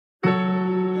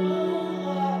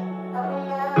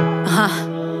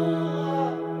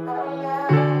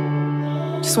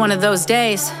Just one of those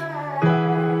days.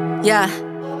 Yeah.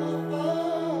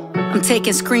 I'm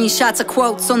taking screenshots of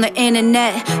quotes on the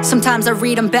internet. Sometimes I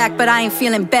read them back, but I ain't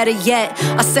feeling better yet.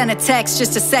 I sent a text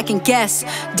just to second guess.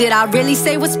 Did I really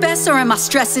say what's best, or am I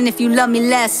stressing if you love me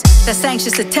less? That's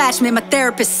anxious attachment, my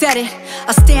therapist said it.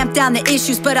 I stamped down the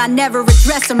issues, but I never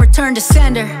address them. Return to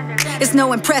sender. It's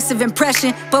no impressive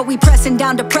impression, but we pressing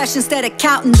down depression instead of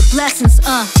counting the blessings.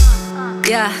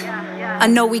 Yeah. I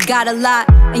know we got a lot,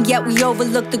 and yet we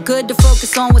overlook the good to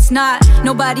focus on what's not.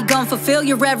 Nobody gon' fulfill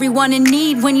your everyone in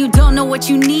need. When you don't know what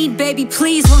you need, baby,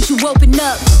 please won't you open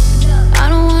up? I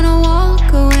don't wanna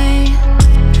walk away,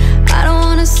 I don't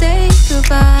wanna say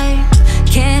goodbye.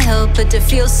 Can't help but to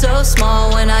feel so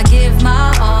small when I give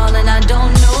my all and I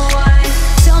don't know why.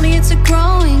 Tell me it's a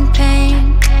growing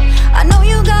pain, I know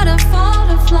you gotta fall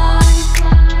to fly,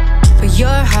 but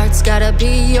your heart's gotta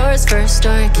be yours first,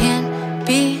 or it can't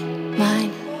be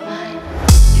mine.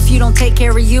 If you don't take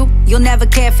care of you, you'll never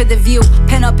care for the view.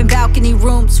 Pen up in balcony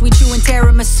rooms, sweet you and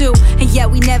tiramisu, and yet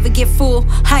we never get full.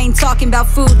 I ain't talking about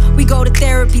food, we go to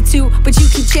therapy too, but you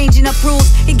keep changing up rules.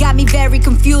 It got me very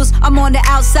confused, I'm on the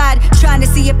outside, trying to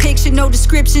see a picture, no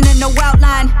description and no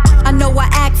outline. I know I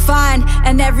act fine,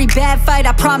 and every bad fight,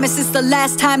 I promise it's the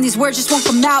last time. These words just won't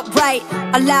come out right.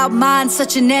 A loud mind,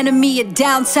 such an enemy at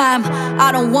downtime.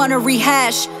 I don't wanna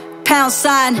rehash, pound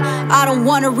sign, I don't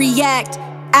wanna react.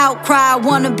 Outcry, I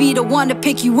wanna be the one to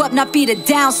pick you up, not be the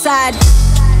downside.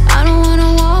 I don't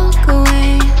wanna walk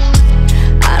away,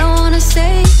 I don't wanna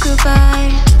say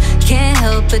goodbye. Can't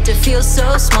help but to feel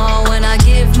so small when I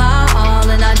give my all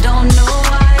and I don't know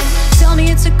why. Tell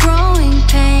me it's a growing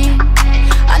pain,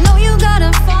 I know you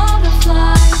gotta fall to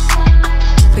fly,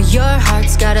 but your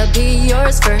heart's gotta be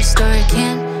yours first, or it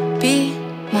can't be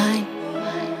mine.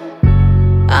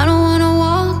 I don't wanna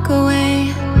walk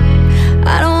away,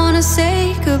 I don't wanna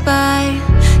say goodbye.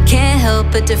 Can't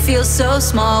help but to feel so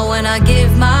small when I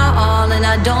give my all and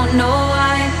I don't know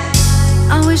why.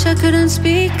 I wish I couldn't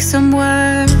speak some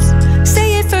words,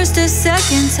 say it first a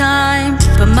second time,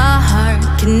 but my heart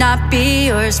cannot be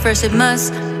yours first, it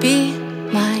must be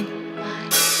mine.